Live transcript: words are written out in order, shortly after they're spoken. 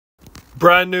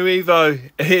Brand new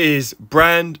Evo. It is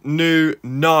brand new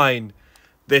 9.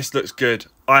 This looks good.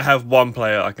 I have one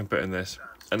player I can put in this,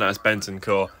 and that's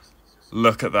Bentancur.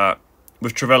 Look at that.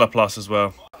 With Trivela Plus as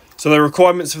well. So the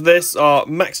requirements for this are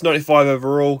max 95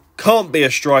 overall, can't be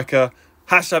a striker,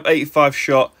 has to have 85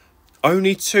 shot,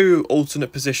 only 2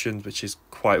 alternate positions, which is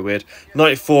quite weird,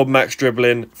 94 max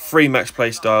dribbling, 3 max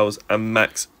play styles, and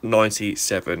max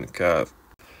 97 curve.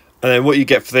 And then what you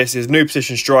get for this is new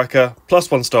position striker, plus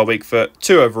 1 star weak foot,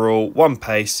 2 overall, 1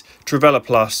 pace, Trivela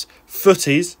Plus,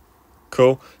 footies,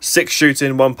 cool, 6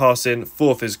 shooting, 1 passing,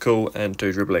 4 physical, and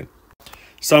 2 dribbling.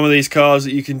 Some of these cards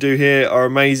that you can do here are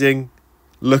amazing.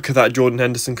 Look at that Jordan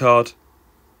Henderson card.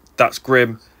 That's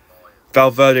grim.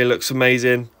 Valverde looks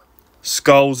amazing.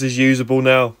 Skulls is usable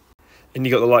now. And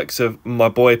you got the likes of my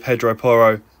boy Pedro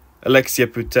Porro, Alexia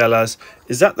Putellas.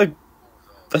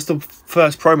 That's the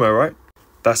first promo, right?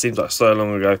 That seems like so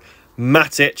long ago.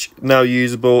 Matic, now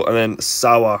usable. And then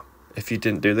Sawa, if you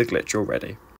didn't do the glitch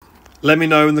already. Let me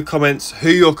know in the comments who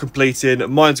you're completing.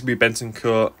 Mine's going to be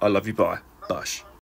Bentancur. I love you, bye. Bush.